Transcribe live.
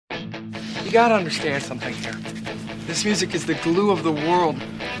You gotta understand something here. This music is the glue of the world.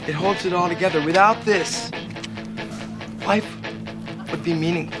 It holds it all together. Without this, life would be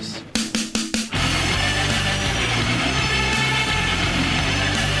meaningless.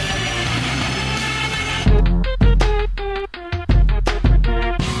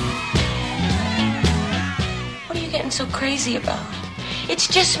 What are you getting so crazy about? It's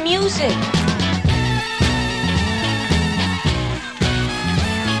just music.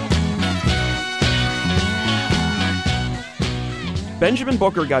 Benjamin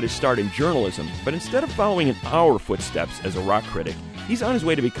Booker got his start in journalism, but instead of following in our footsteps as a rock critic, he's on his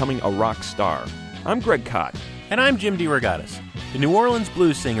way to becoming a rock star. I'm Greg Kot. And I'm Jim DeRogatis. The New Orleans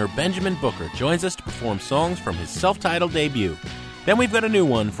blues singer Benjamin Booker joins us to perform songs from his self-titled debut. Then we've got a new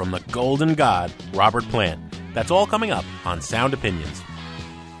one from the golden god, Robert Plant. That's all coming up on Sound Opinions.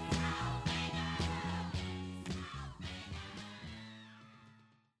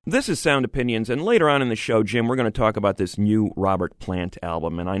 This is Sound Opinions, and later on in the show, Jim, we're going to talk about this new Robert Plant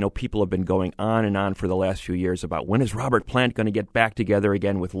album. And I know people have been going on and on for the last few years about when is Robert Plant going to get back together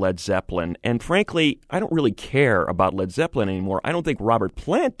again with Led Zeppelin. And frankly, I don't really care about Led Zeppelin anymore. I don't think Robert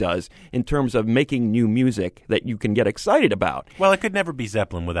Plant does in terms of making new music that you can get excited about. Well, it could never be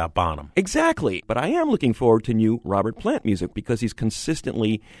Zeppelin without Bonham. Exactly. But I am looking forward to new Robert Plant music because he's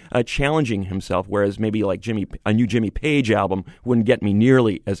consistently challenging himself, whereas maybe like a new Jimmy Page album wouldn't get me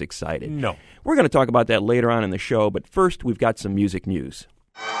nearly as excited. No. We're going to talk about that later on in the show, but first we've got some music news.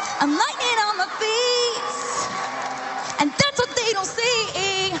 I'm lightning on my face, and that's what they don't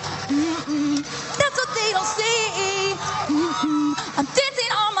see. That's what they don't see. I'm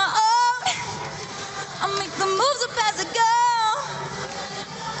dancing on my own. I make the moves up as I go,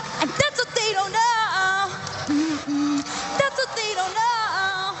 and that's what they don't know. That's what they don't know.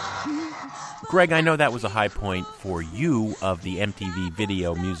 Greg, I know that was a high point for you of the MTV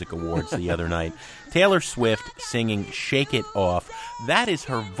Video Music Awards the other night. Taylor Swift singing Shake It Off. That is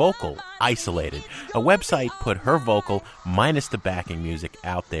her vocal isolated. A website put her vocal minus the backing music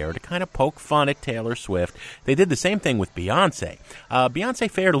out there to kind of poke fun at Taylor Swift. They did the same thing with Beyonce.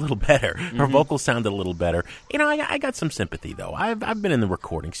 Beyonce fared a little better. Her vocals sounded a little better. You know, I got some sympathy, though. I've been in the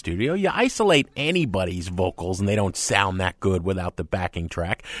recording studio. You isolate anybody's vocals, and they don't sound that good without the backing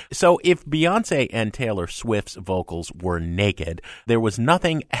track. So if Beyonce and Taylor Swift's vocals were naked, there was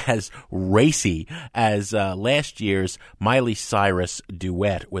nothing as racy as last year's Miley Cyrus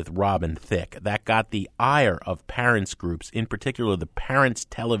duet with Robin Thicke. That got the ire of parents groups, in particular the Parents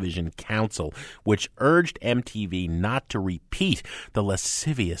Television Council, which urged MTV not to repeat the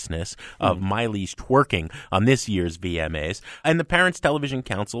lasciviousness of Miley's twerking on this year's VMAs. And the Parents Television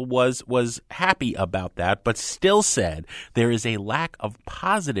Council was happy about that, but still said there is a lack of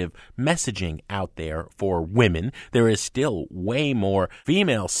positive messaging out there for women. There is still way more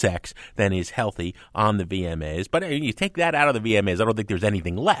female sex than is healthy on the VMAs. But you take that out of the VMAs, I don't think there's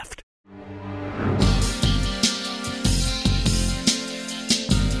anything left.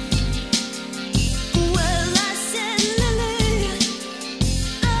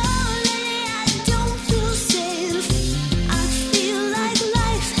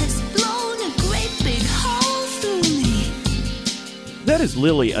 That is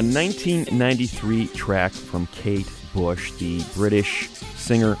Lily, a 1993 track from Kate Bush, the British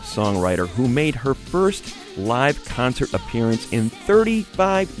singer-songwriter who made her first live concert appearance in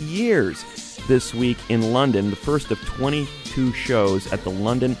 35 years this week in London, the first of 22 shows at the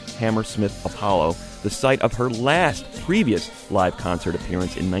London Hammersmith Apollo, the site of her last previous live concert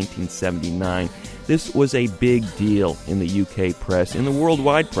appearance in 1979. This was a big deal in the UK press, in the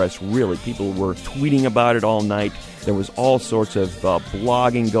worldwide press, really. People were tweeting about it all night. There was all sorts of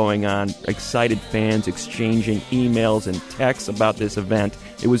blogging going on, excited fans exchanging emails and texts about this event.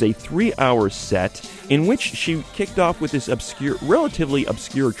 It was a 3-hour set in which she kicked off with this relatively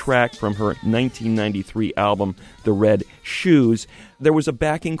obscure track from her 1993 album, The Red Shoes. There was a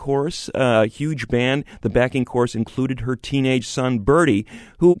backing chorus, a huge band. The backing chorus included her teenage son, Bertie,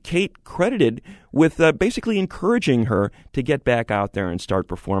 who Kate credited with basically encouraging her to get back out there and start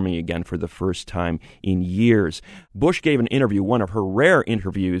performing again for the first time in years. Bush gave an interview, one of her rare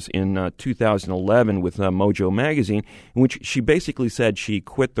interviews in 2011 with Mojo magazine, in which she basically said she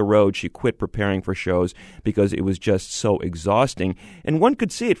quit the road, she quit preparing for shows because it was just so exhausting. And one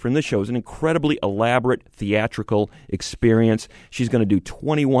could see it from this show. It was an incredibly elaborate theatrical experience. She's going to do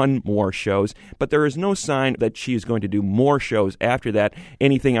 21 more shows, but there is no sign that she is going to do more shows after that,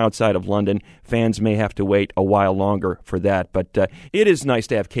 anything outside of London. Fans fans may have to wait a while longer for that. But it is nice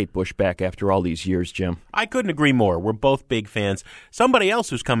to have Kate Bush back after all these years, Jim. I couldn't agree more. We're both big fans. Somebody else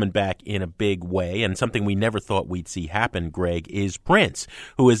who's coming back in a big way, and something we never thought we'd see happen, Greg, is Prince,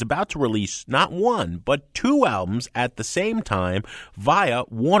 who is about to release not one, but 2 albums at the same time via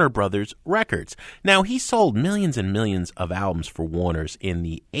Warner Brothers Records. Now, he sold millions and millions of albums for Warner's in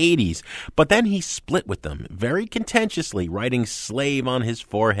the 80s, but then he split with them very contentiously, writing Slave on his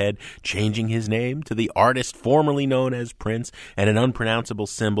forehead, changing his name to the artist formerly known as Prince, and an unpronounceable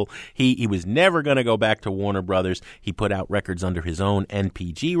symbol. He was never going to go back to Warner Brothers. He put out records under his own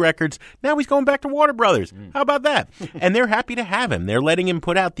NPG records. Now he's going back to Warner Brothers. How about that? And they're happy to have him. They're letting him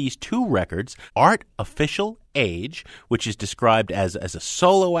put out these 2 records, Art Official Age, which is described as a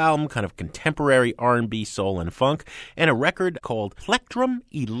solo album, kind of contemporary R&B, soul, and funk, and a record called Plectrum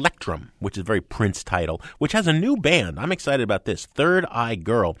Electrum, which is a very Prince title, which has a new band. I'm excited about this, Third Eye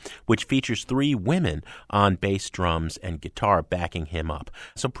Girl, which features 3 women on bass, drums, and guitar backing him up.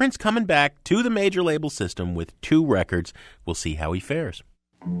 So Prince coming back to the major label system with 2 records. We'll see how he fares.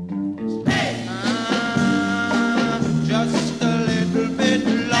 Hey! Just a little bit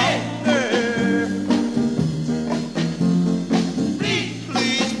longer. Please,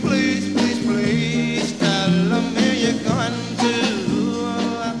 please, please, please, please tell me you're going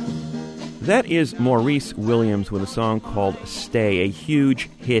to. That is Maurice Williams with a song called Stay, a huge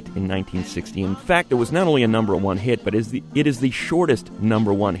hit in 1960. In fact, it was not only a number 1 hit, but it is the shortest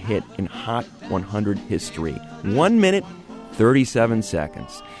number 1 hit in Hot 100 history. 1 minute, 37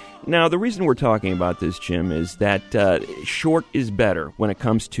 seconds. Now, the reason we're talking about this, Jim, is that short is better when it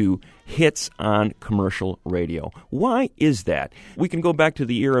comes to hits on commercial radio. Why is that? We can go back to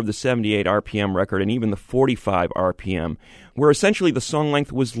the era of the 78 RPM record and even the 45 RPM, where essentially the song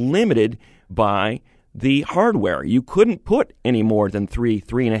length was limited by the hardware. You couldn't put any more than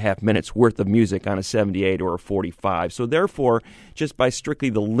 3.5 minutes worth of music on a 78 or a 45. So therefore, just by strictly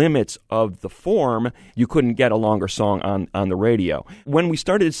the limits of the form, you couldn't get a longer song on the radio. When we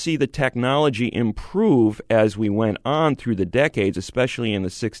started to see the technology improve as we went on through the decades, especially in the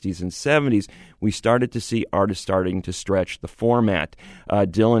 60s and 70s, we started to see artists starting to stretch the format.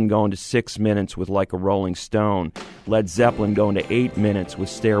 Dylan going to 6 minutes with Like a Rolling Stone. Led Zeppelin going to 8 minutes with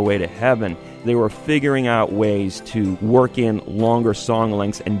Stairway to Heaven. They were figuring out ways to work in longer song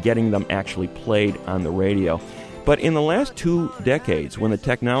lengths and getting them actually played on the radio. But in the last 2 decades, when the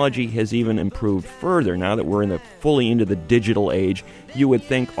technology has even improved further, now that we're fully into the digital age, you would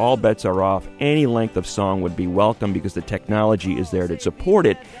think all bets are off. Any length of song would be welcome because the technology is there to support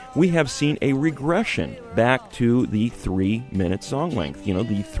it. We have seen a regression back to the 3-minute song length, the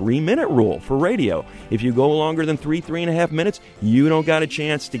 3-minute rule for radio. If you go longer than 3.5 minutes, you don't got a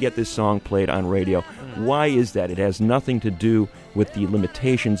chance to get this song played on radio. Why is that? It has nothing to do with the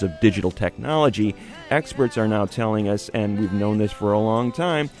limitations of digital technology. Experts are now telling us, and we've known this for a long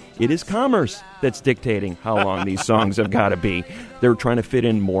time, it is commerce that's dictating how long these songs have got to be. They're trying to fit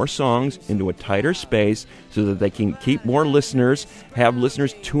in more songs into a tighter space so that they can keep more listeners, have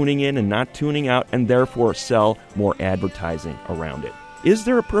listeners tuning in and not tuning out, and therefore sell more advertising around it. Is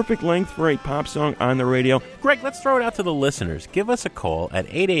there a perfect length for a pop song on the radio? Greg, let's throw it out to the listeners. Give us a call at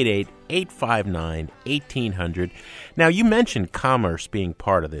 888-859-1800. Now, you mentioned commerce being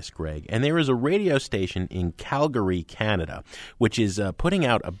part of this, Greg, and there is a radio station in Calgary, Canada, which is putting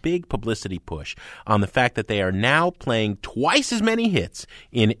out a big publicity push on the fact that they are now playing twice as many hits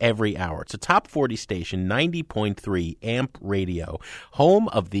in every hour. It's a top 40 station, 90.3 amp radio, home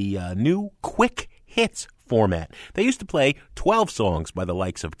of the new quick hits format. They used to play 12 songs by the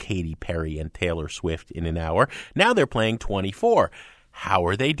likes of Katy Perry and Taylor Swift in an hour. Now they're playing 24. How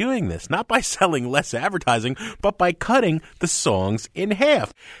are they doing this? Not by selling less advertising, but by cutting the songs in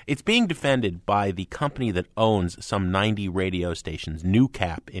half. It's being defended by the company that owns some 90 radio stations,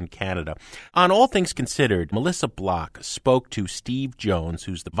 NewCap in Canada. On All Things Considered, Melissa Block spoke to Steve Jones,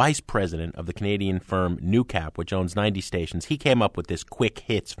 who's the vice president of the Canadian firm NewCap, which owns 90 stations. He came up with this quick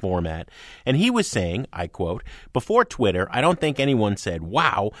hits format, and he was saying, I quote, "Before Twitter, I don't think anyone said,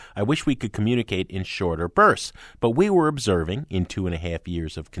 wow, I wish we could communicate in shorter bursts. But we were observing in 2.5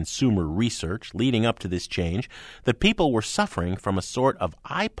 years of consumer research leading up to this change that people were suffering from a sort of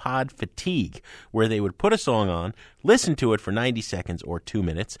iPod fatigue where they would put a song on, listen to it for 90 seconds or 2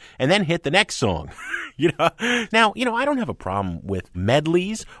 minutes, and then hit the next song." Now, I don't have a problem with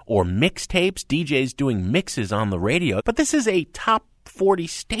medleys or mixtapes, DJs doing mixes on the radio, but this is a top 40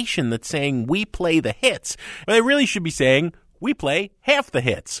 station that's saying we play the hits. Well, they really should be saying we play half the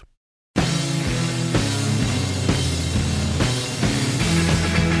hits.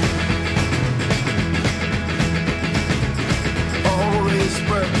 Always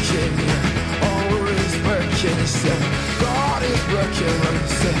working,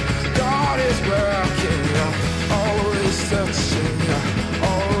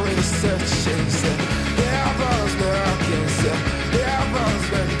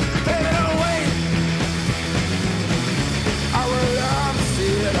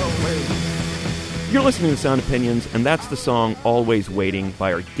 You're listening to Sound Opinions, and that's the song Always Waiting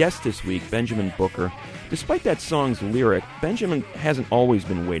by our guest this week, Benjamin Booker. Despite that song's lyric, Benjamin hasn't always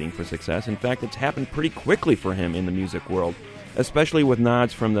been waiting for success. In fact, it's happened pretty quickly for him in the music world, especially with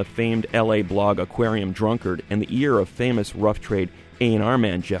nods from the famed LA blog Aquarium Drunkard and the ear of famous rough trade A&R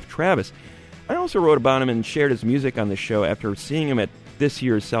man Jeff Travis. I also wrote about him and shared his music on the show after seeing him at this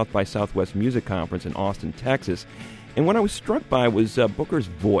year's South by Southwest Music Conference in Austin, Texas. And what I was struck by was Booker's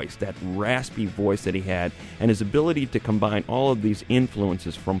voice, that raspy voice that he had, and his ability to combine all of these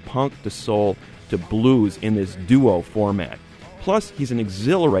influences from punk to soul to blues in this duo format. Plus, he's an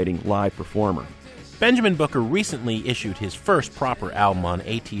exhilarating live performer. Benjamin Booker recently issued his first proper album on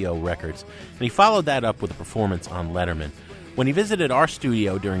ATO Records, and he followed that up with a performance on Letterman. When he visited our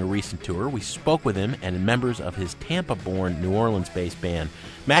studio during a recent tour, we spoke with him and members of his Tampa-born New Orleans-based band,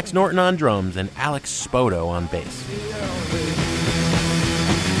 Max Norton on drums and Alex Spoto on bass.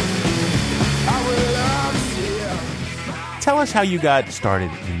 Tell us how you got started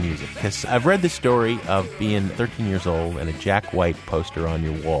in music, because I've read the story of being 13 years old and a Jack White poster on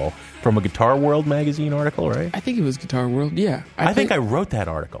your wall from a Guitar World magazine article, right? I think it was Guitar World, yeah. I think I wrote that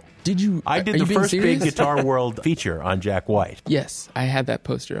article. Did you? I did the first big Guitar World feature on Jack White. Yes, I had that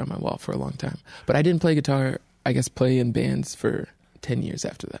poster on my wall for a long time. But I didn't play guitar, I guess, play in bands for 10 years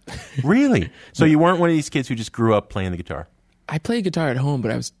after that. Really? So you weren't one of these kids who just grew up playing the guitar? I played guitar at home, but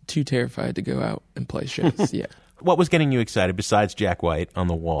I was too terrified to go out and play shows, yeah. What was getting you excited besides Jack White on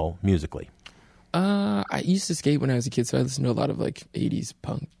the wall musically? I used to skate when I was a kid, so I listened to a lot of, 80s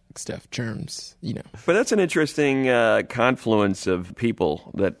punk stuff, Germs, But that's an interesting confluence of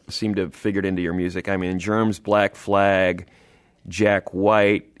people that seem to have figured into your music. I mean, Germs, Black Flag, Jack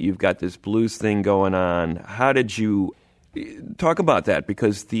White, you've got this blues thing going on. How did you talk about that?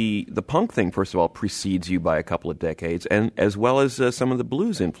 Because the punk thing, first of all, precedes you by a couple of decades, and as well as some of the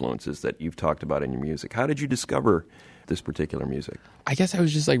blues influences that you've talked about in your music. How did you discover this particular music? I guess I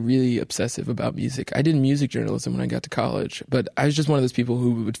was just really obsessive about music. I did music journalism when I got to college, but I was just one of those people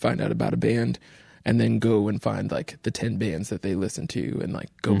who would find out about a band and then go and find the 10 bands that they listened to and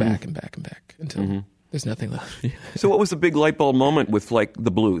go back and back and back until there's nothing left. So what was the big light bulb moment with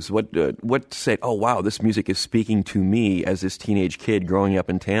the blues? What said, oh wow, this music is speaking to me as this teenage kid growing up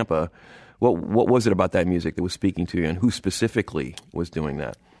in Tampa? What was it about that music that was speaking to you, and who specifically was doing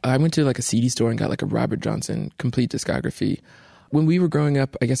that? I went to a CD store and got a Robert Johnson complete discography. When we were growing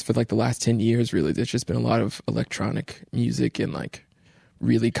up, I guess for the last 10 years, really, there's just been a lot of electronic music and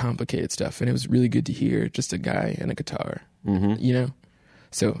really complicated stuff. And it was really good to hear just a guy and a guitar,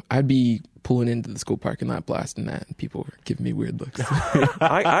 So I'd be pulling into the school parking lot blasting that, and people were giving me weird looks.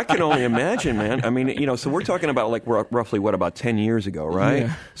 I can only imagine, man. I mean, so we're talking about roughly about 10 years ago, right?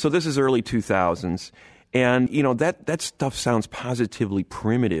 Yeah. So this is early 2000s. And, that stuff sounds positively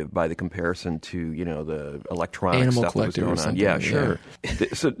primitive by the comparison to, the electronic Animal stuff that was Collector going or on. something. Yeah, sure.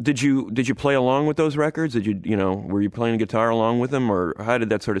 So did you play along with those records? Did you, were you playing guitar along with them, or how did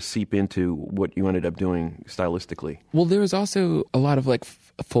that sort of seep into what you ended up doing stylistically? Well, there was also a lot of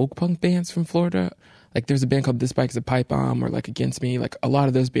folk punk bands from Florida. There was a band called This Bike is a Pipe Bomb or Against Me. A lot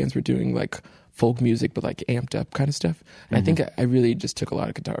of those bands were doing folk music, but amped up kind of stuff. And I think I really just took a lot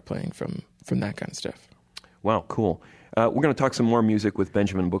of guitar playing from that kind of stuff. Wow, cool. We're going to talk some more music with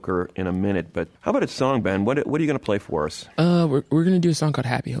Benjamin Booker in a minute, but how about a song, Ben? What are you going to play for us? We're going to do a song called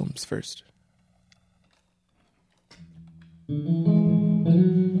Happy Homes first.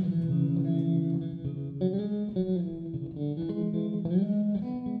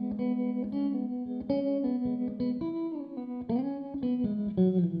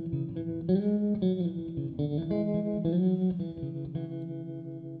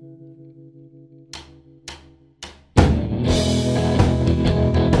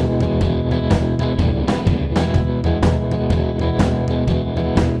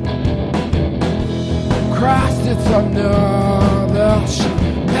 It's another. She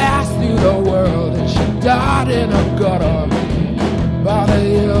passed through the world and she died in a gutter by the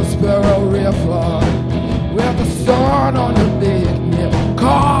Hillsborough River with the sun on the big nip,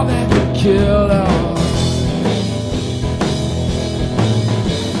 call that could kill her.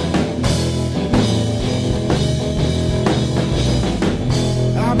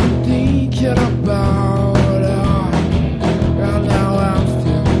 I've been thinking about her, right now I'm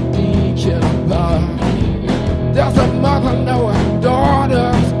still thinking about her. There's a mother, know her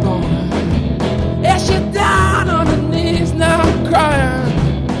daughter's born, and she down on her knees now crying.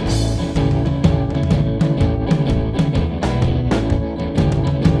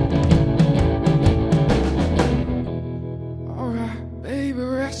 Alright, baby,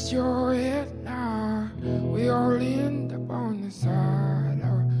 rest your head now. We all end up on the side.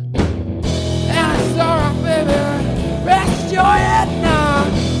 And I rest your head now.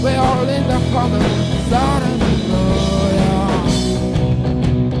 We all end up on the side of the road, yeah.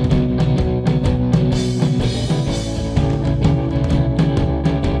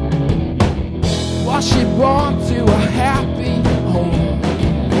 Was she born to a happy home?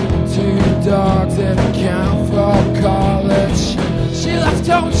 2 dogs and a count for college. She left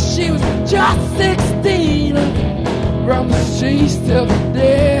home when she was just 16. From the streets till the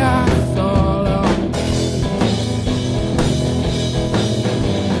day I saw her.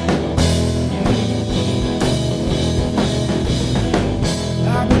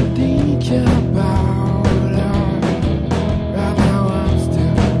 I've been thinking about her. Right now I'm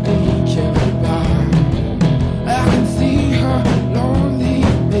still thinking about her. I can see her lonely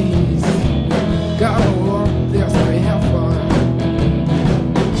face. Gotta walk this way out for her.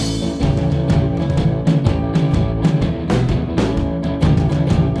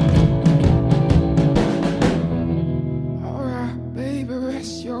 Alright, baby,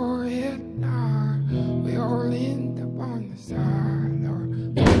 rest your head now. We all end up on the side, Lord.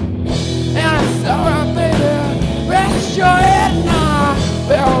 And it's alright, baby, rest your head now.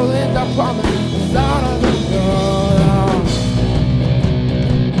 We all end up on the side of the road.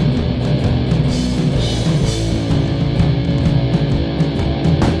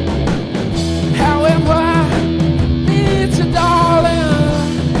 However, I need you, darling.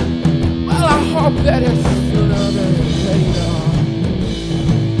 Well, I hope that it's sooner than later.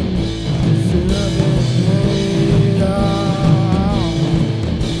 Sooner than later.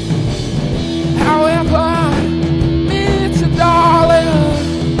 However, I need you, darling.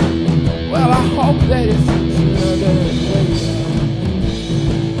 Well, I hope that it's sooner than later.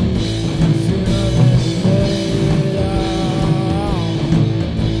 Sooner than later.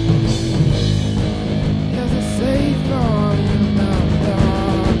 Is it safe for you now, darling?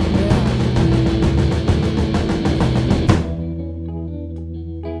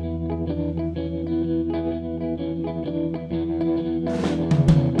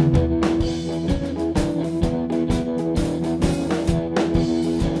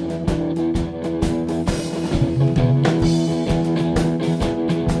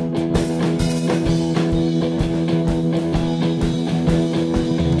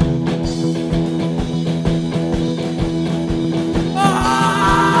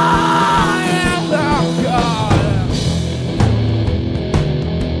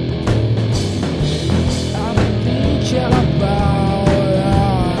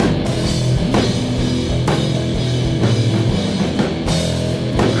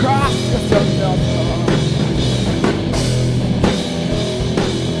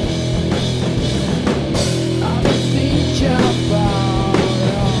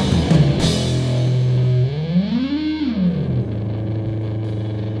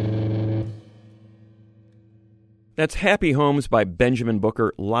 That's Happy Homes by Benjamin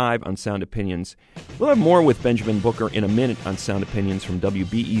Booker, live on Sound Opinions. We'll have more with Benjamin Booker in a minute on Sound Opinions from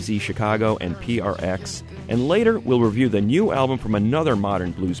WBEZ Chicago and PRX. And later, we'll review the new album from another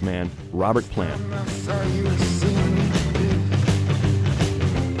modern blues man, Robert Plant.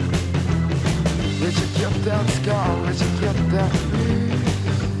 Did you get that scar? Did you get that bruise?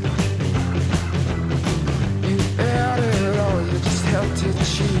 You had it all, you just had to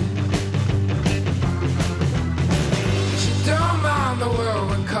cheat. She don't mind the world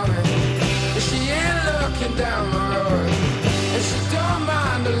when coming, but she ain't looking down the road. And she don't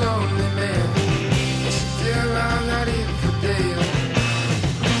mind a lonely man, and she still mind not even for days.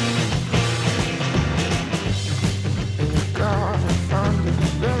 And you gotta find a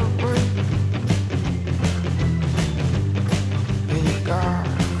better way. And you gotta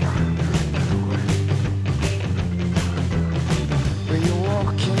find a better way. Where you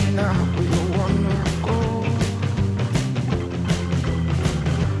walking now, where you wanna go.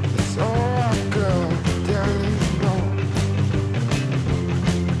 It's alright, girl, tell you no.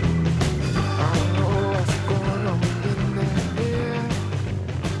 I don't know what's going on in there,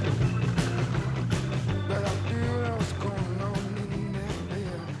 but I do know what's going on in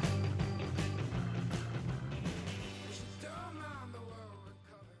there. She don't mind the world we're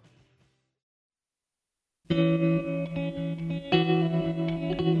coming.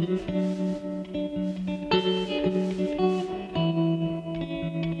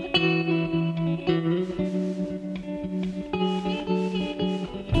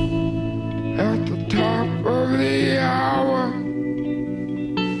 At the top of the hour,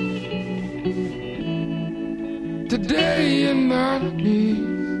 today in my knees,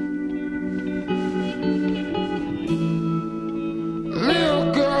 little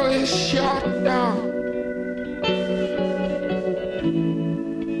girl is shot down,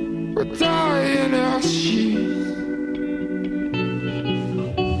 but dying as she's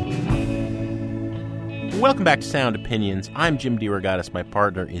Welcome back to Sound Opinions. I'm Jim DeRogatis. My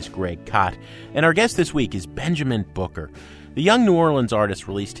partner is Greg Kot. And our guest this week is Benjamin Booker. The young New Orleans artist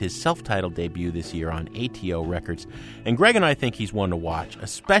released his self-titled debut this year on ATO Records. And Greg and I think he's one to watch,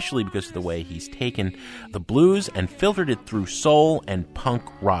 especially because of the way he's taken the blues and filtered it through soul and punk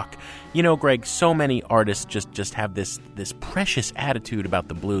rock. You know, Greg, so many artists just have this precious attitude about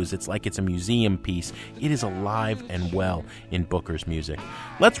the blues. It's like it's a museum piece. It is alive and well in Booker's music.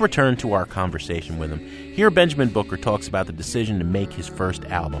 Let's return to our conversation with him. Here, Benjamin Booker talks about the decision to make his first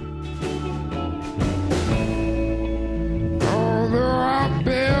album.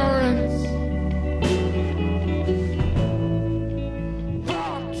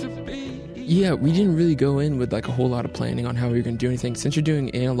 Yeah, we didn't really go in with like a whole lot of planning on how we were going to do anything. Since you're doing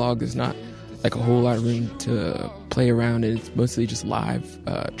analog, there's not like a whole lot of room to play around. It's mostly just live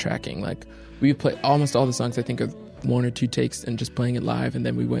tracking. Like we play almost all the songs, I think, of one or two takes and just playing it live, and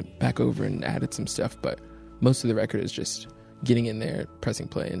then we went back over and added some stuff. But most of the record is just getting in there, pressing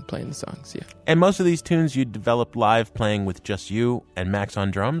play, and playing the songs, yeah. And most of these tunes you developed live playing with just you and Max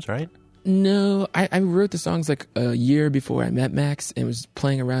on drums, right? No, I wrote the songs like a year before I met Max and was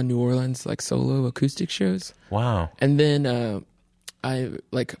playing around New Orleans, like solo acoustic shows. Wow. And then I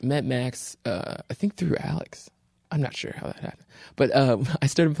like met Max, I think through Alex. I'm not sure how that happened. But I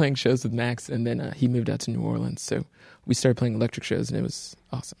started playing shows with Max, and then he moved out to New Orleans. So we started playing electric shows, and it was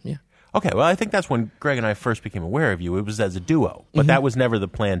awesome, yeah. Okay, well, I think that's when Greg and I first became aware of you. It was as a duo, but that was never the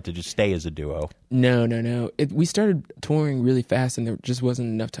plan to just stay as a duo. No. We started touring really fast, and there just wasn't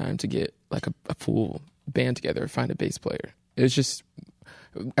enough time to get like a full band together or find a bass player. It was just,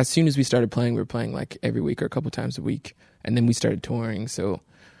 as soon as we started playing, we were playing like every week or a couple times a week, and then we started touring, so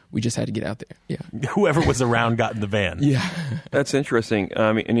we just had to get out there, yeah. Whoever was around got in the van. Yeah. That's interesting.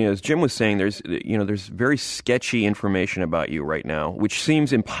 And as Jim was saying, there's very sketchy information about you right now, which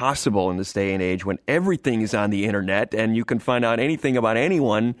seems impossible in this day and age when everything is on the internet and you can find out anything about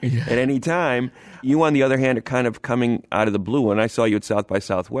anyone at any time. You, on the other hand, are kind of coming out of the blue. When I saw you at South by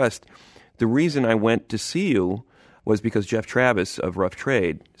Southwest, the reason I went to see you was because Jeff Travis of Rough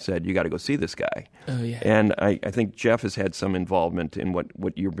Trade said, you got to go see this guy. Oh, yeah. And I think Jeff has had some involvement in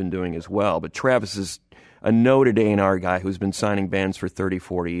what you've been doing as well. But Travis is a noted A&R guy who's been signing bands for 30,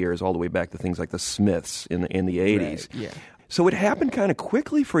 40 years, all the way back to things like the Smiths in the 80s. Right, yeah. So it happened kind of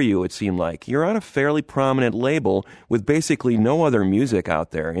quickly for you, it seemed like. You're on a fairly prominent label with basically no other music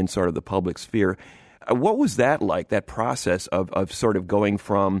out there in sort of the public sphere. What was that like, that process of sort of going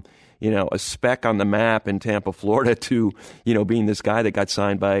from a speck on the map in Tampa, Florida, to, being this guy that got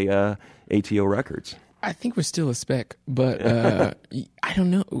signed by ATO Records? I think we're still a speck, but I don't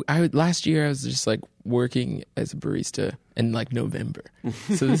know. Last year I was just like working as a barista in like November,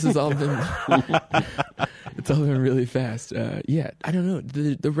 so this has all been it's all been really fast. Yeah, I don't know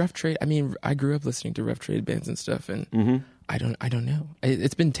the Rough Trade. I mean, I grew up listening to Rough Trade bands and stuff, and I don't know.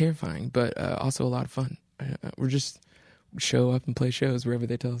 It's been terrifying, but also a lot of fun. We're just show up and play shows wherever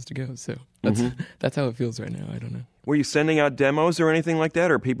they tell us to go. So that's how it feels right now. I don't know. Were you sending out demos or anything like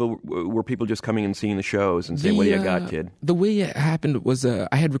that, or were people just coming and seeing the shows and saying, "What do you got, kid?" The way it happened was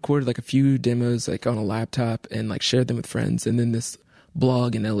I had recorded like a few demos like on a laptop and like shared them with friends, and then this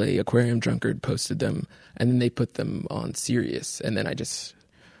blog in LA, Aquarium Drunkard, posted them, and then they put them on Sirius, and then I just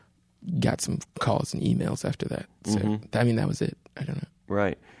got some calls and emails after that. So I mean, that was it. I don't know.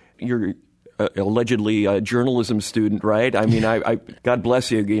 Right. You're allegedly a journalism student, right? I mean, I God bless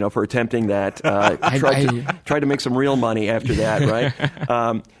you, for attempting that. Tried to make some real money after that,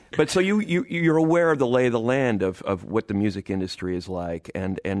 right? But so you're aware of the lay of the land of what the music industry is like,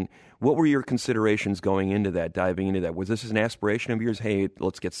 and what were your considerations going into that, diving into that? Was this an aspiration of yours? Hey,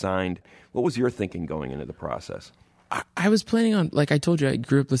 let's get signed. What was your thinking going into the process? I was planning on, like I told you, I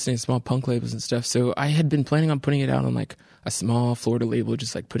grew up listening to small punk labels and stuff, so I had been planning on putting it out on like a small Florida label,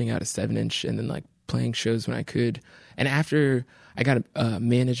 just like putting out a 7-inch and then like playing shows when I could. And after I got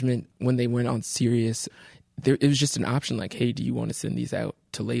management, when they went on Sirius, it was just an option like, hey, do you want to send these out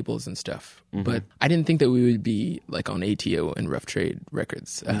to labels and stuff? But I didn't think that we would be like on ATO and Rough Trade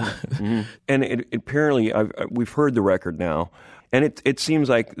Records. And apparently, we've heard the record now. And it seems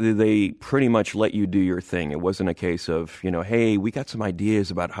like they pretty much let you do your thing. It wasn't a case of, hey, we got some ideas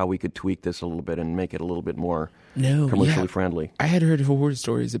about how we could tweak this a little bit and make it a little bit more commercially friendly. I had heard horror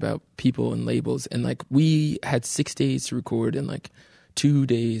stories about people and labels, and like we had 6 days to record and like 2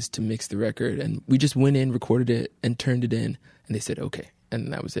 days to mix the record, and we just went in, recorded it, and turned it in, and they said, okay.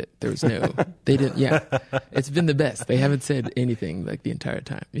 and that was it. There was no, they didn't, yeah. It's been the best. They haven't said anything like the entire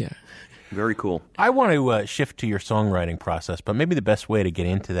time, yeah. Very cool. I want to shift to your songwriting process, but maybe the best way to get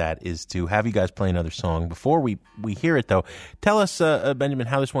into that is to have you guys play another song. Before we hear it, though, tell us, Benjamin,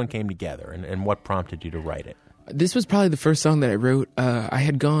 how this one came together and what prompted you to write it. This was probably the first song that I wrote. I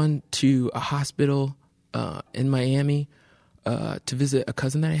had gone to a hospital in Miami to visit a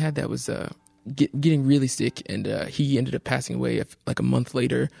cousin that I had that was getting really sick, and he ended up passing away like a month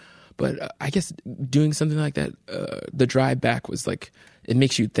later. But I guess doing something like that, the drive back was like, it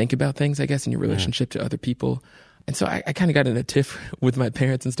makes you think about things, I guess, in your relationship to other people. And so I kind of got in a tiff with my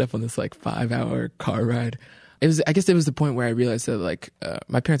parents and stuff on this like 5-hour car ride. I guess it was the point where I realized that like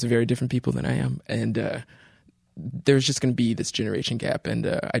my parents are very different people than I am, and there's just going to be this generation gap, and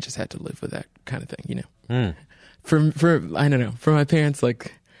I just had to live with that kind of thing, you know. For I don't know, for my parents,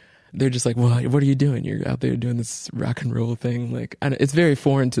 like, they're just like, well, what are you doing? You're out there doing this rock and roll thing. Like, it's very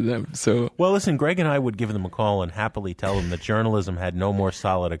foreign to them. So, well, listen, Greg and I would give them a call and happily tell them that journalism had no more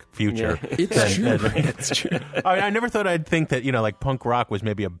solid a future. Yeah, it's true. It's true. I never thought I'd think that, you know, like punk rock was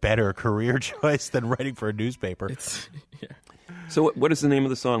maybe a better career choice than writing for a newspaper. Yeah. So what is the name of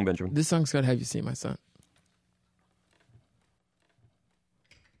the song, Benjamin? This song's called Have You Seen My Son?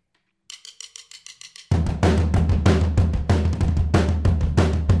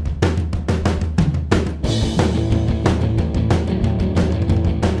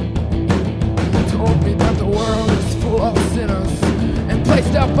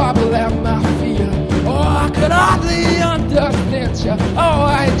 Up, I believe my fear. Oh, I could hardly understand you. Oh,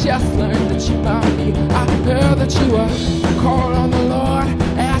 I just learned that you might be. I heard that you were calling on the Lord,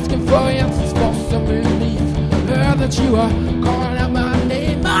 asking for answers for some relief. Heard that you were calling out my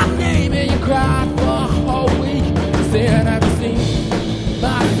name, and you cried for a whole week. Said, have you seen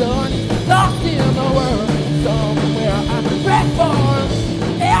my son? He's lost in the world somewhere. I pray for him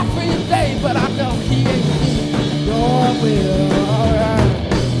every day, but I know he ain't seen your will.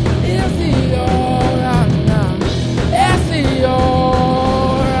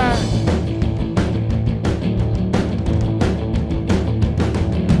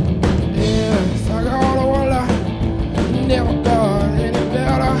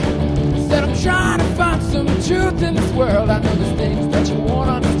 Truth in this world, I know there's things that you won't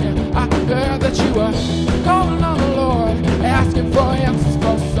understand. I heard that you were calling on the Lord, asking for answers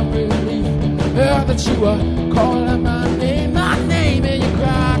for some relief. Heard that you were calling my name, and you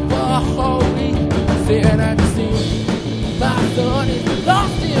cried for a whole week. Said, have you seen my son? He's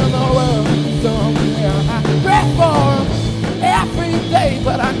lost in the world somewhere. I pray for him every day,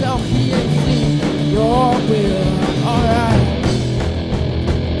 but I know he ain't seen your will. Alright.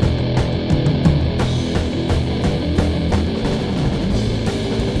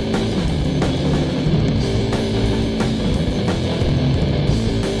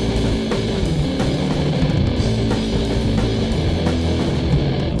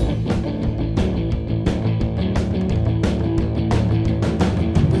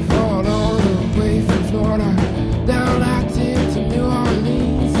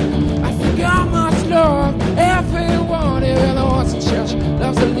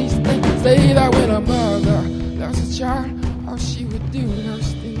 Say that when a mother loves a child, all she would do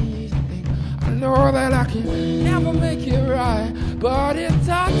is these things. I know that I can never make it right, but it's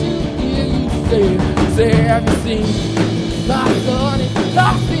hard to hear you say, have you seen my son? He's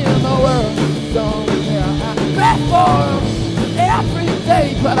lost in the world somewhere. I pray for him every day,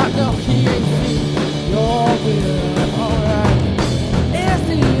 but I know he ain't seen your will. Alright, is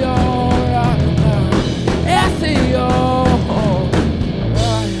he alright now? Is he alright?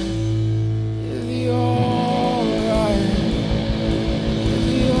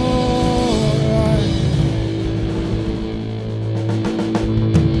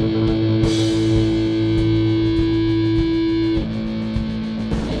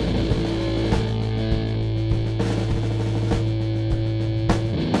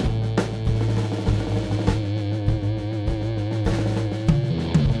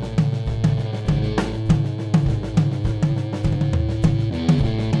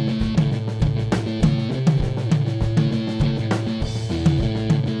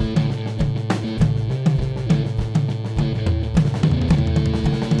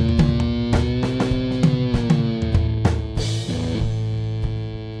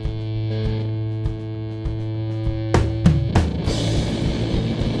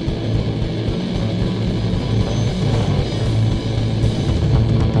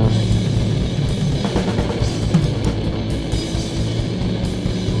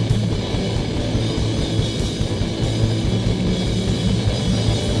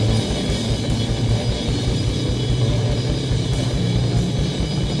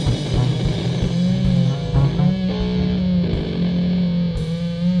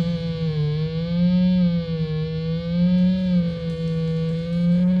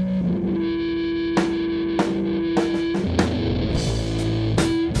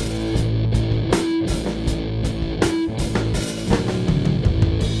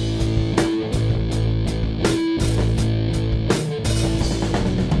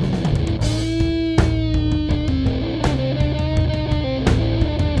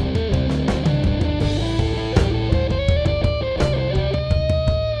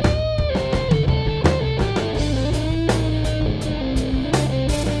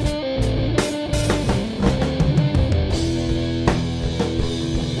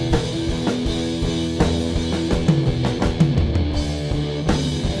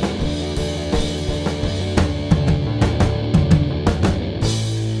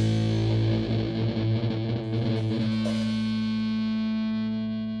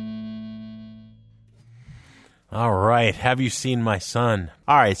 right. Have you seen my son?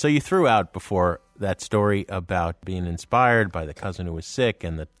 All right. So you threw out before that story about being inspired by the cousin who was sick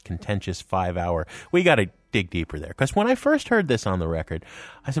and the contentious 5-hour. We got to dig deeper there. Because when I first heard this on the record,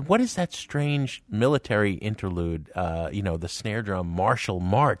 I said, what is that strange military interlude, the snare drum martial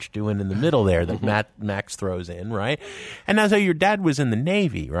march doing in the middle there that Max throws in, right? And now, so your dad was in the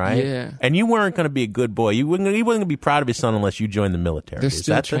Navy, right? Yeah. And you weren't going to be a good boy. He wasn't going to be proud of his son unless you joined the military. They're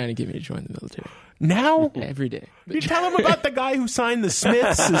still trying to get me to join the military. Now? Every day. You tell him about the guy who signed the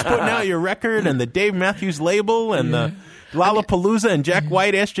Smiths, is putting out your record, and the Dave Matthews label, and the Lollapalooza, and Jack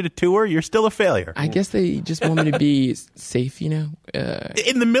White asked you to tour. You're still a failure. I guess they just want me to be safe, In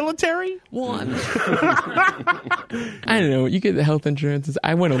the military? Well, I don't know. You get the health insurance.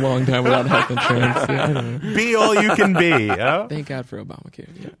 I went a long time without health insurance. So I don't know. Be all you can be. Huh? Thank God for Obamacare.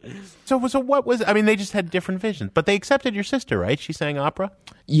 Yeah. So what was? I mean, they just had different visions, but they accepted your sister, right? She sang opera.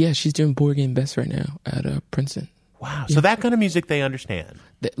 Yeah, she's doing board game best right now at Princeton. Wow. So that kind of music they understand.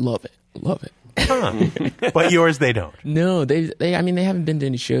 They love it. Love it. Huh. But yours, they don't. No, they. I mean, they haven't been to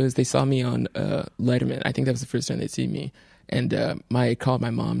any shows. They saw me on Letterman. I think that was the first time they'd seen me. And I called my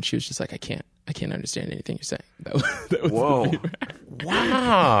mom. And she was just like, I can't understand anything you're saying. That was Whoa.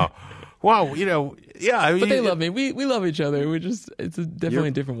 Wow. Wow. Yeah. But they love me. We love each other. It's definitely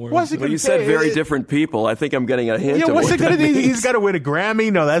a different world. Well, you said very different people. I think I'm getting a hint. Yeah, of what's what it going to that do? means. He's got to win a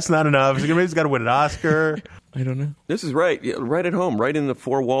Grammy? No, that's not enough. He's got to win an Oscar. I don't know. This is right. Yeah, right at home, right in the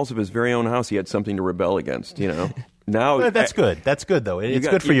four walls of his very own house, he had something to rebel against, Now Well, that's good. That's good, though. It's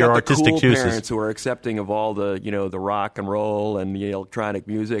good for you your got artistic the cool juices. parents who are accepting of all the, the rock and roll and the electronic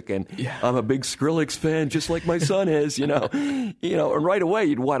music, and I'm a big Skrillex fan, just like my son is, and right away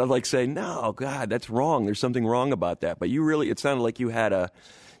you'd want to say, no, God, that's wrong. There's something wrong about that. But it sounded like you had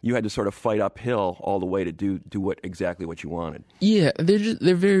to sort of fight uphill all the way to do exactly what you wanted. Yeah,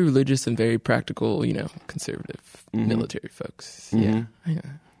 they're very religious and very practical, conservative military folks. Mm-hmm. Yeah.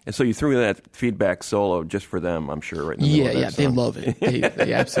 And so you threw that feedback solo just for them, I'm sure. Right in the middle of that they song. love it.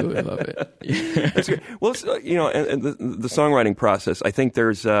 They absolutely love it. Yeah. That's good. Well, and the songwriting process. I think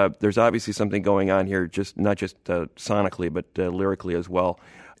there's obviously something going on here, not just sonically, but lyrically as well.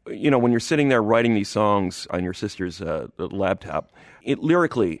 When you're sitting there writing these songs on your sister's laptop,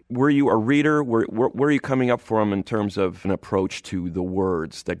 lyrically, were you a reader? Where are you coming up for them in terms of an approach to the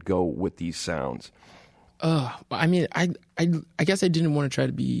words that go with these sounds? I mean, I guess I didn't want to try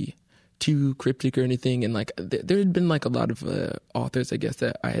to be too cryptic or anything, and there had been a lot of authors, I guess,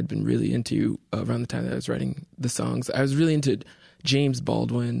 that I had been really into around the time that I was writing the songs. I was really into James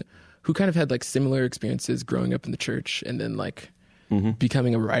Baldwin, who kind of had similar experiences growing up in the church, and then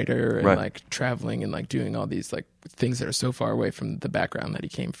becoming a writer and traveling and doing all these things that are so far away from the background that he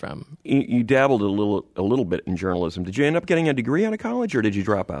came from. You dabbled a little bit in journalism. Did you end up getting a degree out of college, or did you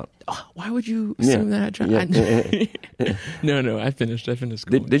drop out? Oh, why would you assume that I dropped? Yeah. No, I finished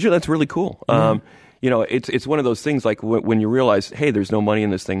school. Did you? That's really cool. Mm-hmm. It's one of those things when you realize, hey, there's no money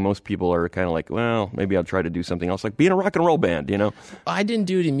in this thing, most people are kind of well, maybe I'll try to do something else, like be in a rock and roll band, I didn't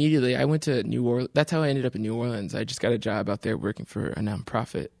do it immediately. I went to New Orleans. That's how I ended up in New Orleans. I just got a job out there working for a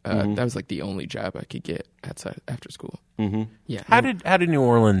nonprofit. That was the only job I could get after school. Mm-hmm. Yeah. How did New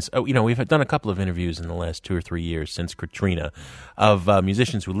Orleans? We've done a couple of interviews in the last 2 or 3 years since Katrina, of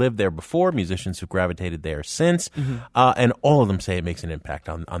musicians who lived there before, musicians who gravitated there since, and all of them say it makes an impact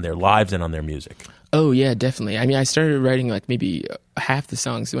on their lives and on their music. Oh yeah, definitely. I mean, I started writing maybe half the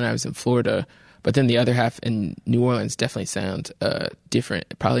songs when I was in Florida, but then the other half in New Orleans definitely sound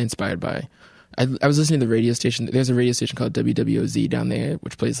different. Probably inspired by. I was listening to the radio station. There's a radio station called WWOZ down there,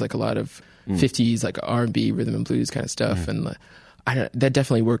 which plays a lot of 50s R&B, rhythm and blues kind of stuff, and that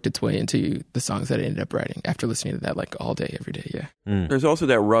definitely worked its way into the songs that I ended up writing after listening to that all day, every day. Yeah. There's also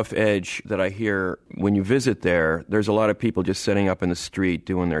that rough edge that I hear when you visit there. There's a lot of people just sitting up in the street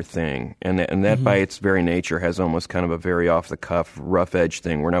doing their thing, and that by its very nature has almost kind of a very off the cuff, rough edge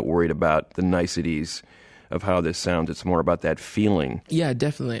thing. We're not worried about the niceties of how this sounds. It's more about that feeling. Yeah,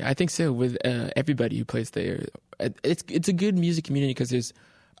 definitely. I think so. With everybody who plays there, it's a good music community because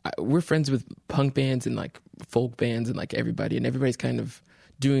we're friends with punk bands and folk bands and everybody's kind of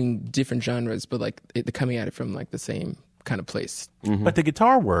doing different genres, but they're coming at it from the same kind of place. Mm-hmm. But the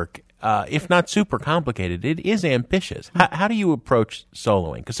guitar work, if not super complicated, it is ambitious. How do you approach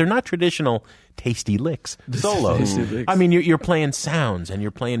soloing? Because they're not traditional tasty licks solos. I mean, you're playing sounds and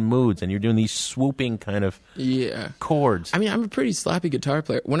you're playing moods and you're doing these swooping kind of chords. I mean, I'm a pretty sloppy guitar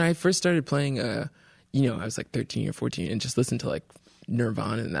player. When I first started playing, I was 13 or 14 and just listened to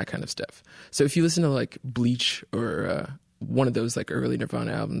Nirvana and that kind of stuff. So if you listen to Bleach or one of those early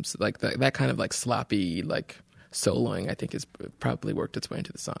Nirvana albums, that kind of sloppy soloing, I think, has probably worked its way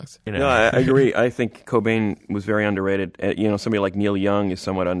into the songs. No, I agree. I think Cobain was very underrated. Somebody like Neil Young is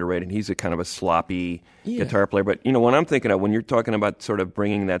somewhat underrated. He's a kind of a sloppy guitar player. But, when I'm thinking of, when you're talking about sort of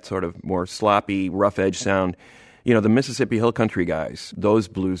bringing that sort of more sloppy, rough edge sound, the Mississippi Hill Country guys, those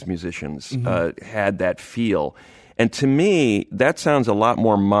blues musicians had that feel. And to me, that sounds a lot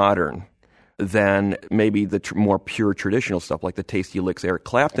more modern than maybe the more pure traditional stuff, like the Tasty Licks Eric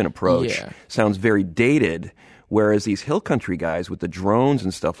Clapton approach. Sounds very dated, whereas these Hill Country guys with the drones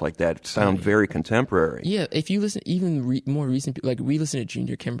and stuff like that sound very contemporary. Yeah, if you listen, even more recent, like we listen to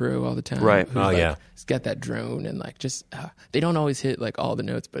Junior Kimbrough all the time. Right. It's got that drone and like just, they don't always hit like all the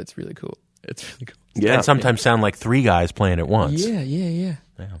notes, but it's really cool. It's really cool. Yeah. And sometimes sound like three guys playing at once. Yeah.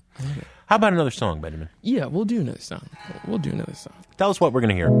 How about another song, Benjamin? Yeah, we'll do another song. Tell us what we're going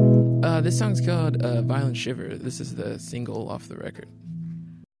to hear. This song's called Violent Shiver. This is the single off the record.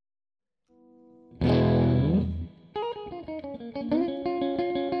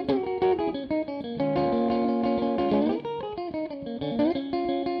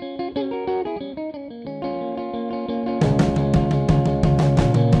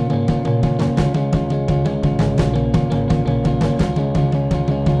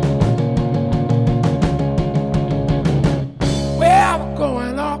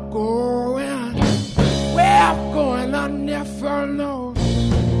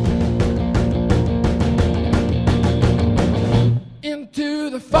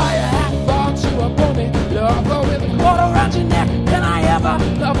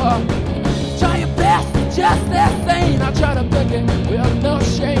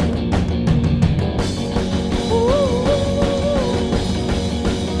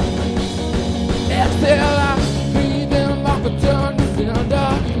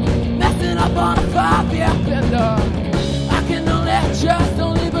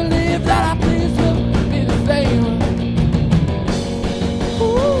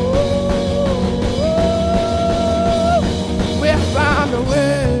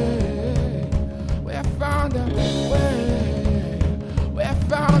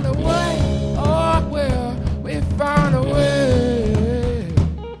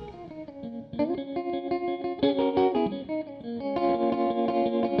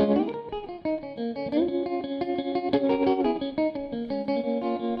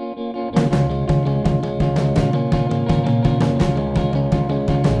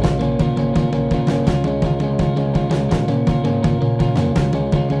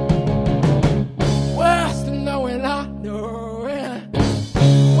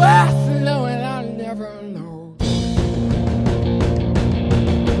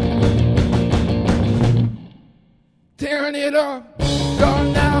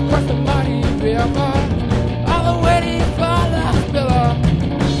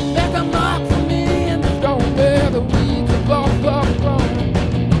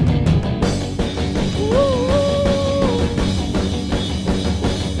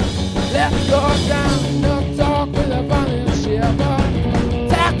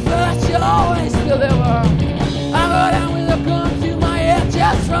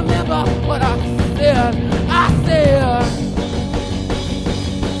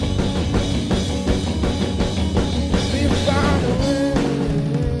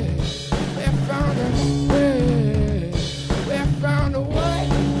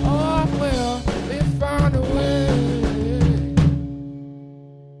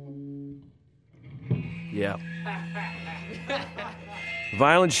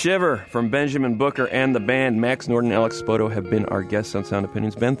 Violent Shiver from Benjamin Booker and the band. Max Norden and Alex Spoto have been our guests on Sound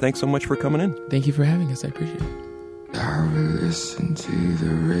Opinions. Ben, thanks so much for coming in. Thank you for having us. I appreciate it. I would listen to the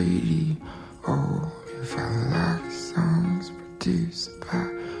radio if I like songs produced by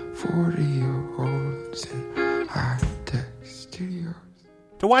 40-year-olds in high-tech studios.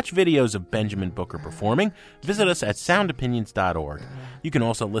 To watch videos of Benjamin Booker performing, visit us at soundopinions.org. You can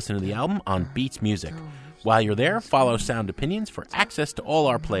also listen to the album on Beats Music. While you're there, follow Sound Opinions for access to all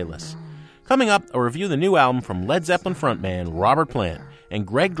our playlists. Coming up, a review of the new album from Led Zeppelin frontman Robert Plant, and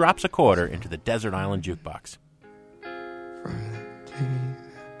Greg drops a quarter into the Desert Island Jukebox. From the day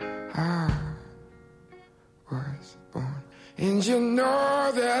that I was born, and you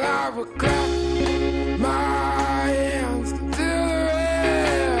know that I would clap my hands to the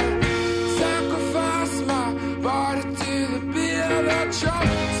air, sacrifice my body to the beat of the drum.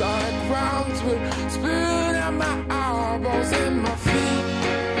 Sonic rounds would spin at my elbows and my feet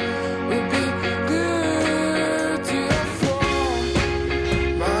would be glued to the floor.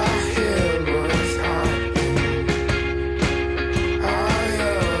 My head was hot. I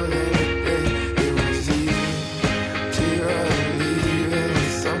yelled everything. It was easy to believe in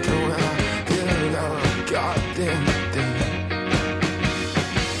something when I didn't know a goddamn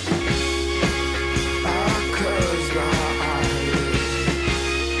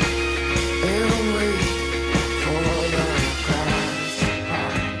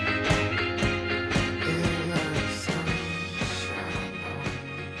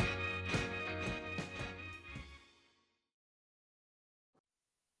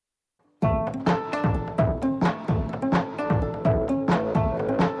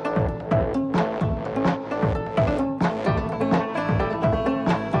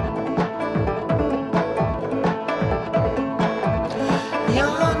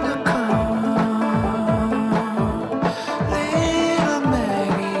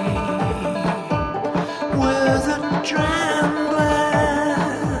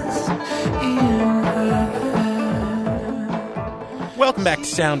Welcome back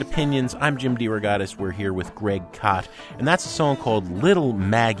to Sound Opinions. I'm Jim DeRogatis. We're here with Greg Kot, and that's a song called Little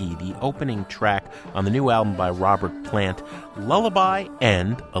Maggie, the opening track on the new album by Robert Plant, Lullaby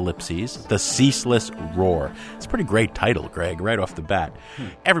and, ellipses, The Ceaseless Roar. It's a pretty great title, Greg, right off the bat.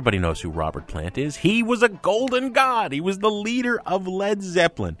 Everybody knows who Robert Plant is. He was a golden god. He was the leader of Led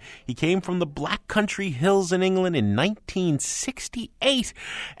Zeppelin. He came from the Black Country Hills in England in 1968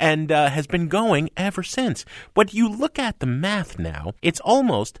 and has been going ever since. But you look at the math now, it's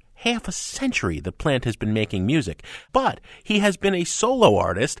almost half a century that Plant has been making music. But he has been a solo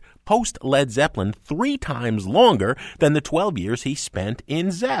artist post-Led Zeppelin 3 times longer than the 12 years he spent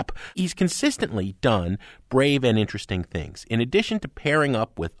in Zepp. He's consistently done brave and interesting things. In addition to pairing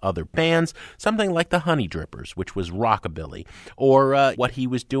up with other bands, something like the Honey Drippers, which was rockabilly, or what he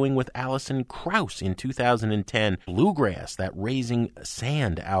was doing with Alison Krauss in 2010, Bluegrass, that Raising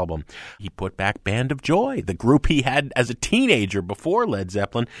Sand album. He put back Band of Joy, the group he had as a teenager before Led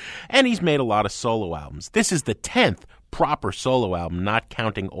Zeppelin, and he's made a lot of solo albums. This is the 10th proper solo album, not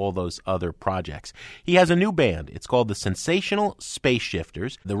counting all those other projects. He has a new band. It's called the Sensational Space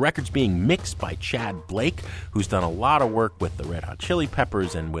Shifters. The record's being mixed by Chad Blake, who's done a lot of work with the Red Hot Chili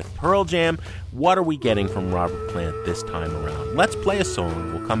Peppers and with Pearl Jam. What are we getting from Robert Plant this time around? Let's play a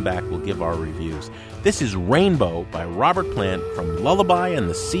song. We'll come back. We'll give our reviews. This is Rainbow by Robert Plant from Lullaby and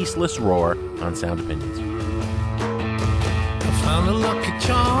the Ceaseless Roar on Sound Opinions. I found a lucky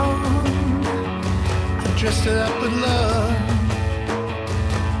charm. Dressed it up with love.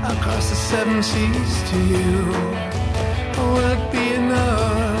 Across the 7 seas to you. Oh, will it be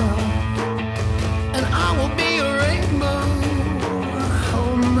enough? And I will be a rainbow.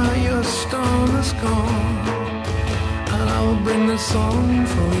 Oh, now your storm is gone. And I will bring the song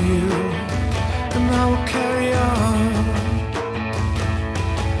for you. And I will carry on.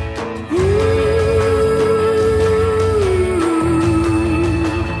 Ooh.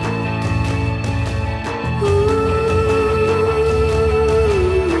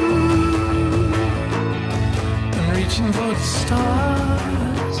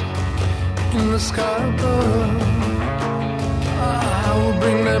 Stars in the sky above, I will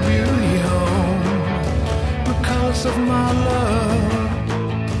bring their beauty home, the colors of my love,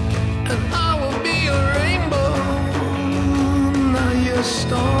 and I will be a rainbow. Now your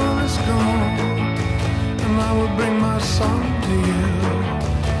storm is gone, and I will bring my song to you,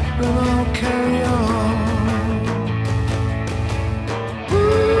 and I'll carry on.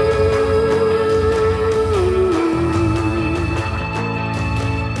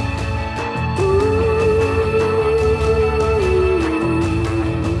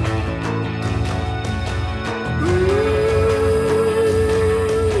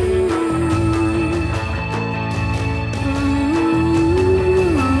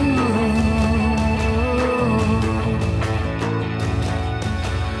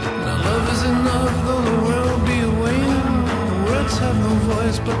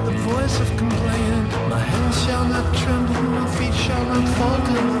 But the voice of complaining, my hands shall not tremble, my feet shall not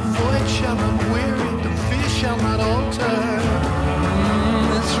falter, the void shall not weary, the fear shall not alter.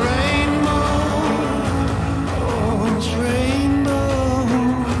 It's rainbow, oh, it's rainbow.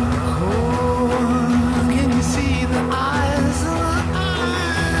 Oh, can you see the eyes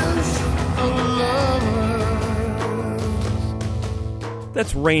of lovers?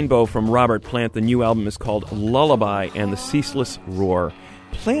 That's Rainbow from Robert Plant. The new album is called Lullaby and the Ceaseless Roar.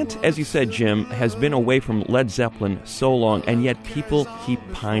 Plant, as you said, Jim, has been away from Led Zeppelin so long, and yet people keep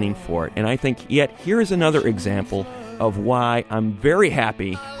pining for it. And I think yet here is another example of why I'm very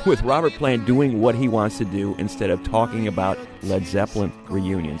happy with Robert Plant doing what he wants to do instead of talking about Led Zeppelin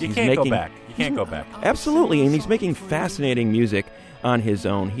reunions. You can't go back. You can't go back. Absolutely, and he's making fascinating music on his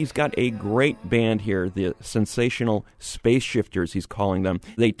own. He's got a great band here, the Sensational Space Shifters, he's calling them.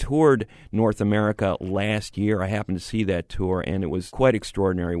 They toured North America last year. I happened to see that tour, and it was quite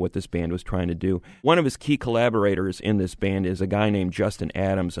extraordinary what this band was trying to do. One of his key collaborators in this band is a guy named Justin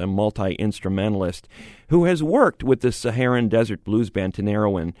Adams, a multi-instrumentalist who has worked with the Saharan Desert Blues band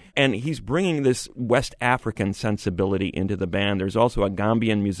Tinariwen, and he's bringing this West African sensibility into the band. There's also a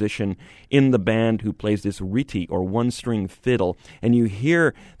Gambian musician in the band who plays this riti, or one-string fiddle, and you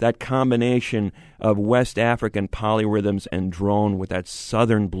hear that combination of West African polyrhythms and drone with that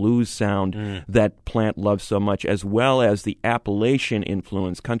southern blues sound that Plant loves so much, as well as the Appalachian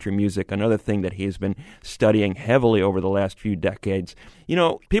influence, country music, another thing that he's been studying heavily over the last few decades. You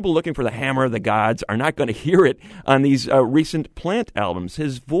know, people looking for the hammer of the gods are not going to hear it on these recent Plant albums.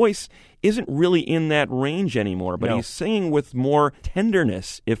 His voice isn't really in that range anymore, but he's singing with more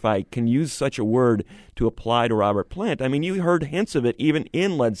tenderness, if I can use such a word to apply to Robert Plant. I mean, you heard hints of it even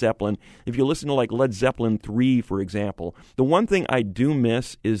in Led Zeppelin. If you listen to like like Led Zeppelin 3, for example. The one thing I do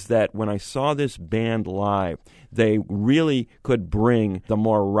miss is that when I saw this band live, they really could bring the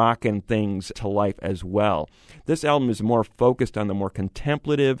more rockin' things to life as well. This album is more focused on the more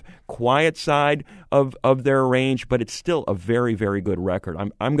contemplative, quiet side of their range, but it's still a very, very good record.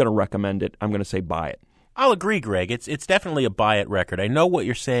 I'm going to recommend it. I'm going to say buy it. I'll agree, Greg. It's definitely a buy-it record. I know what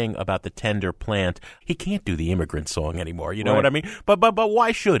you're saying about the tender plant. He can't do the immigrant song anymore, you know what I mean? But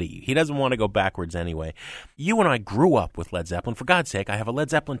why should he? He doesn't want to go backwards anyway. You and I grew up with Led Zeppelin. For God's sake, I have a Led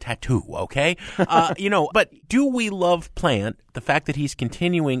Zeppelin tattoo, okay? But do we love Plant, the fact that he's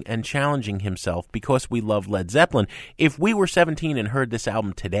continuing and challenging himself because we love Led Zeppelin? If we were 17 and heard this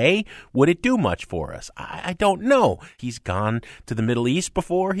album today, would it do much for us? I don't know. He's gone to the Middle East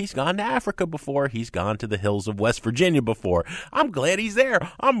before. He's gone to Africa before. He's gone to the hills of West Virginia before. I'm glad he's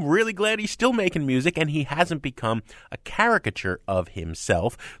there. I'm really glad he's still making music, and he hasn't become a caricature of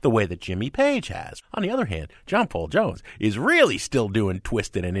himself the way that Jimmy Page has. On the other hand, John Paul Jones is really still doing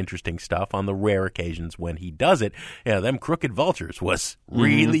twisted and interesting stuff on the rare occasions when he does it. Them Crooked Vultures was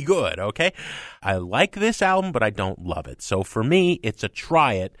really good, okay? I like this album, but I don't love it. So for me, it's a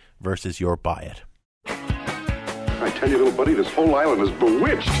try it versus your buy it. I tell you, little buddy, this whole island is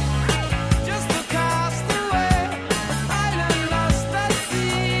bewitched.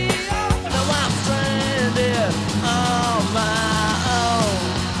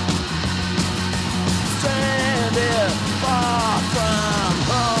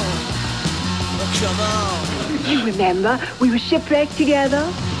 You remember, we were shipwrecked together.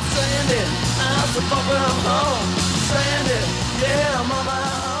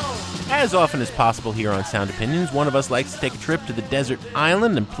 As often as possible here on Sound Opinions, one of us likes to take a trip to the desert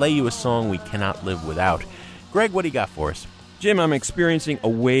island and play you a song we cannot live without. Greg, what do you got for us? Jim, I'm experiencing a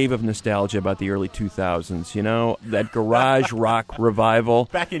wave of nostalgia about the early 2000s, you know, that garage rock revival.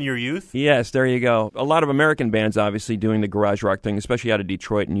 Back in your youth? Yes, there you go. A lot of American bands, obviously, doing the garage rock thing, especially out of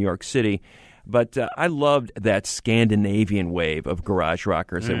Detroit and New York City. But I loved that Scandinavian wave of garage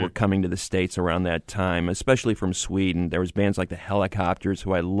rockers that were coming to the States around that time, especially from Sweden. There was bands like the Helicopters,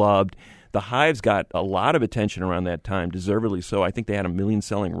 who I loved. The Hives got a lot of attention around that time, deservedly so. I think they had a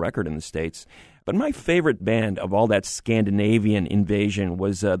million-selling record in the States. But my favorite band of all that Scandinavian invasion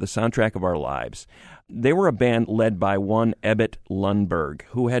was the Soundtrack of Our Lives. They were a band led by one Ebbot Lundberg,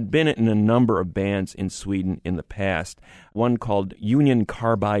 who had been in a number of bands in Sweden in the past, one called Union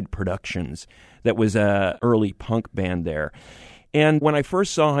Carbide Productions that was an early punk band there. And when I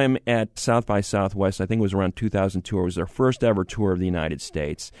first saw him at South by Southwest, I think it was around 2002, it was their first ever tour of the United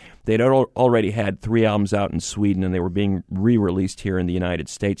States. They'd already had 3 albums out in Sweden, and they were being re-released here in the United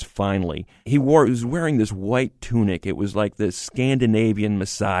States finally. He was wearing this white tunic. It was like this Scandinavian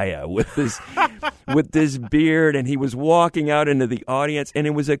Messiah with this beard, and he was walking out into the audience, and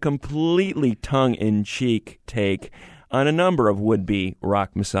it was a completely tongue-in-cheek take on a number of would-be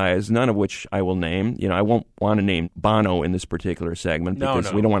rock messiahs, none of which I will name. You know, I won't want to name Bono in this particular segment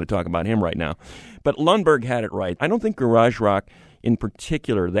because we don't want to talk about him right now. But Lundberg had it right. I don't think garage rock in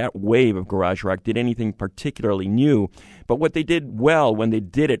particular, that wave of garage rock, did anything particularly new. But what they did well, when they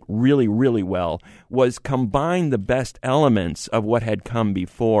did it really, really well, was combine the best elements of what had come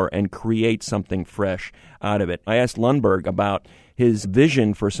before and create something fresh out of it. I asked Lundberg about his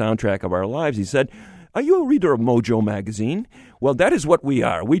vision for Soundtrack of Our Lives. He said, "Are you a reader of Mojo magazine?" Well, that is what we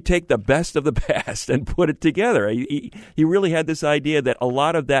are. We take the best of the past and put it together. He really had this idea that a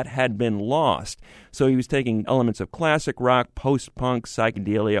lot of that had been lost. So he was taking elements of classic rock, post-punk,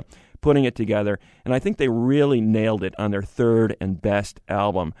 psychedelia, putting it together. And I think they really nailed it on their third and best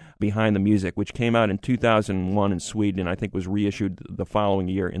album, Behind the Music, which came out in 2001 in Sweden and I think was reissued the following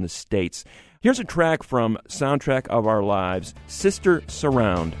year in the States. Here's a track from Soundtrack of Our Lives, Sister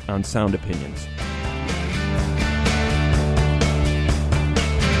Surround on Sound Opinions.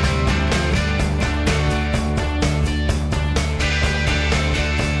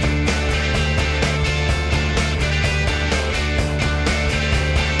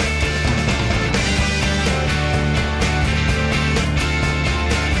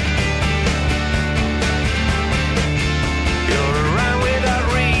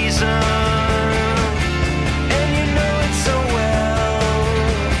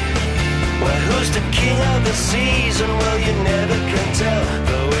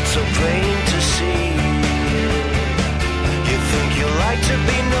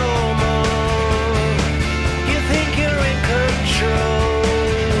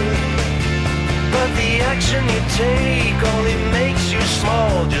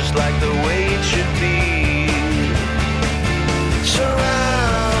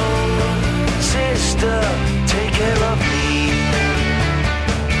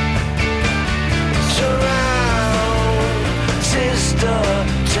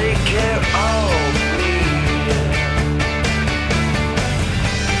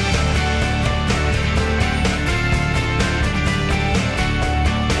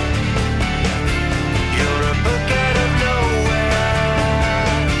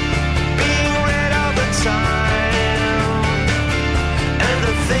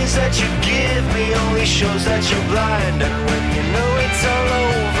 shows that you're blind, and when you know it's all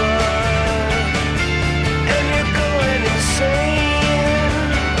over, and you're going insane,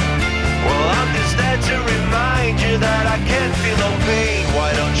 well, I'm just there to remind you that I can't feel no pain.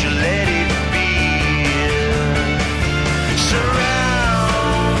 Why don't you let it be?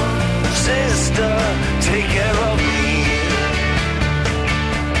 Surround, sister, take care of me.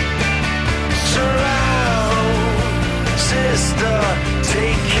 Surround, sister,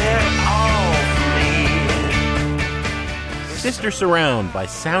 take care of me. Sister Surround by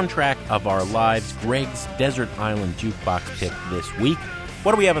Soundtrack of Our Lives, Greg's Desert Island Jukebox pick this week.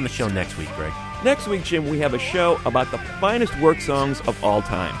 What do we have on the show next week, Greg? Next week, Jim, we have a show about the finest work songs of all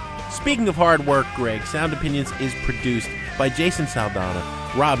time. Speaking of hard work, Greg, Sound Opinions is produced by Jason Saldana,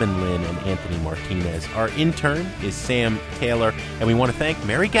 Robin Lynn, and Anthony Martinez. Our intern is Sam Taylor, and we want to thank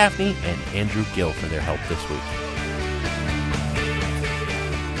Mary Gaffney and Andrew Gill for their help this week.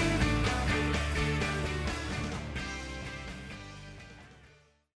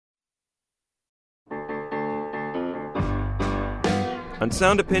 On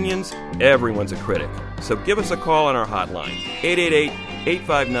Sound Opinions, everyone's a critic. So give us a call on our hotline,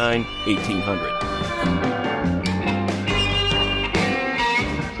 888-859-1800.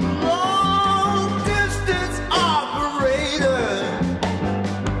 Long distance operator,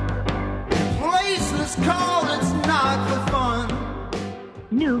 placeless call, it's not for fun.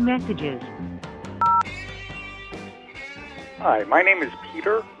 New messages. Hi, my name is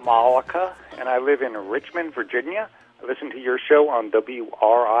Peter Malika, and I live in Richmond, Virginia. I listen to your show on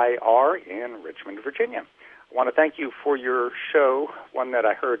WRIR in Richmond, Virginia. I want to thank you for your show, one that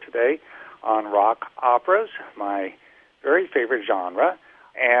I heard today on rock operas, my very favorite genre.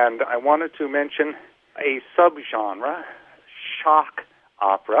 And I wanted to mention a subgenre, shock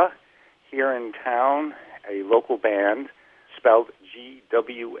opera, here in town, a local band spelled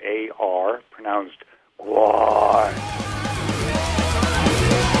G-W-A-R, pronounced GWAR.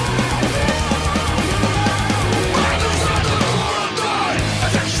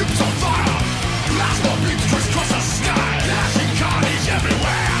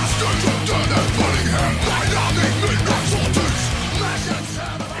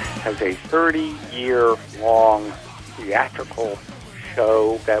 Has a 30-year-long theatrical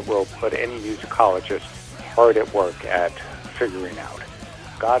show that will put any musicologist hard at work at figuring out.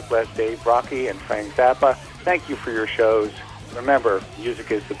 God bless Dave Rocky and Frank Zappa. Thank you for your shows. Remember, music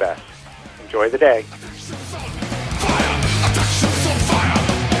is the best. Enjoy the day.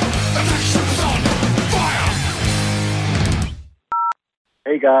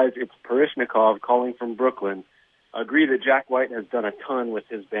 Hey guys, it's Parishnikov calling from Brooklyn. I agree that Jack White has done a ton with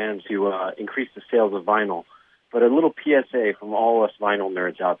his band to increase the sales of vinyl, but a little PSA from all us vinyl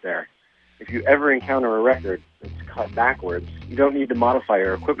nerds out there. If you ever encounter a record that's cut backwards, you don't need to modify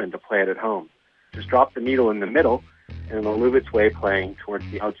your equipment to play it at home. Just drop the needle in the middle, and it'll move its way playing towards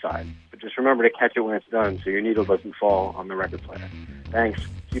the outside. But just remember to catch it when it's done so your needle doesn't fall on the record player. Thanks.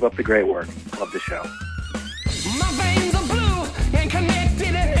 Keep up the great work. Love the show. My veins are blue and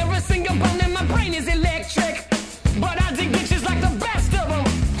connected, and every single bone in my brain is electric. But I dig bitches like the best of them.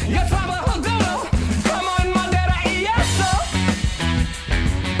 You're trouble, who do them? Come on, my daddy, yes, sir.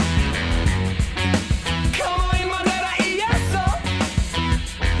 Come on, my daddy, yes, sir.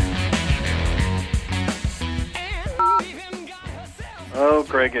 Oh,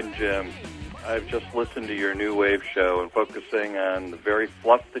 Greg and Jim, I've just listened to your New Wave show and focusing on the very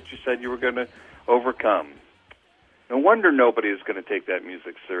fluff that you said you were going to overcome. No wonder nobody is going to take that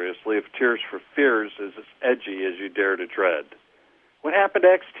music seriously if Tears for Fears is as edgy as you dare to tread. What happened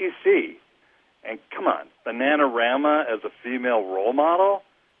to XTC? And come on, Bananarama as a female role model?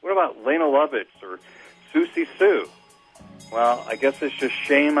 What about Lena Lovitz or Susie Sue? Well, I guess it's just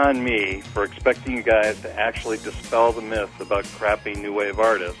shame on me for expecting you guys to actually dispel the myth about crappy new wave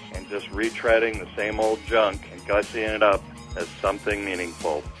artists and just retreading the same old junk and gussying it up as something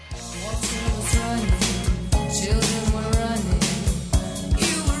meaningful. Children were running,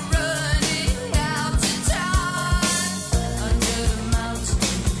 you were running out to die. Under the mountain,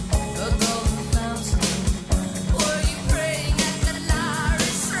 a golden fountain. Were you praying at the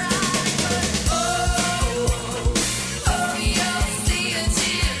Lyra's shrine? But oh, your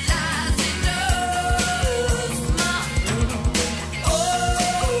deity lies in us, my. Oh,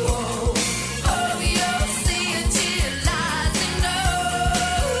 your deity lies in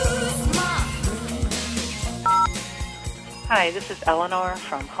us, my. Hi, this is Eleanor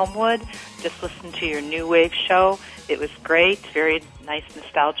from Homewood. Just listened to your New Wave show. It was great, very nice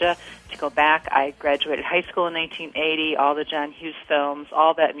nostalgia to go back. I graduated high school in 1980, all the John Hughes films,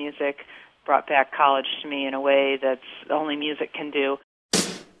 all that music brought back college to me in a way that's only music can do.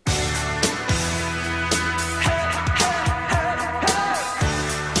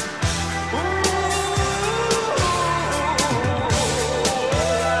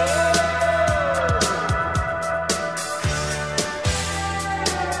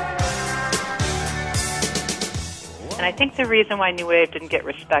 think the reason why New Wave didn't get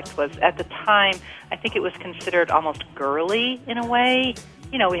respect was at the time, I think it was considered almost girly in a way.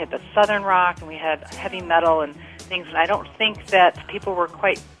 You know, we had the Southern rock and we had heavy metal and things, and I don't think that people were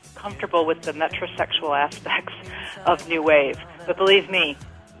quite comfortable with the metrosexual aspects of New Wave. But believe me,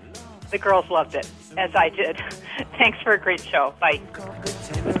 the girls loved it, as I did. Thanks for a great show. Bye.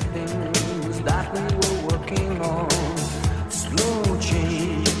 That we were working on. Slow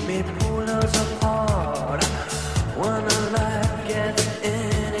change may pull us apart. When a life gets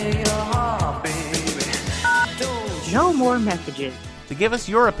into your heart, baby. No more messages. To give us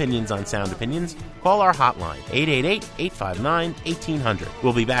your opinions on Sound Opinions, call our hotline, 888-859-1800.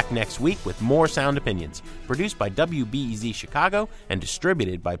 We'll be back next week with more Sound Opinions, produced by WBEZ Chicago and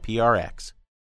distributed by PRX.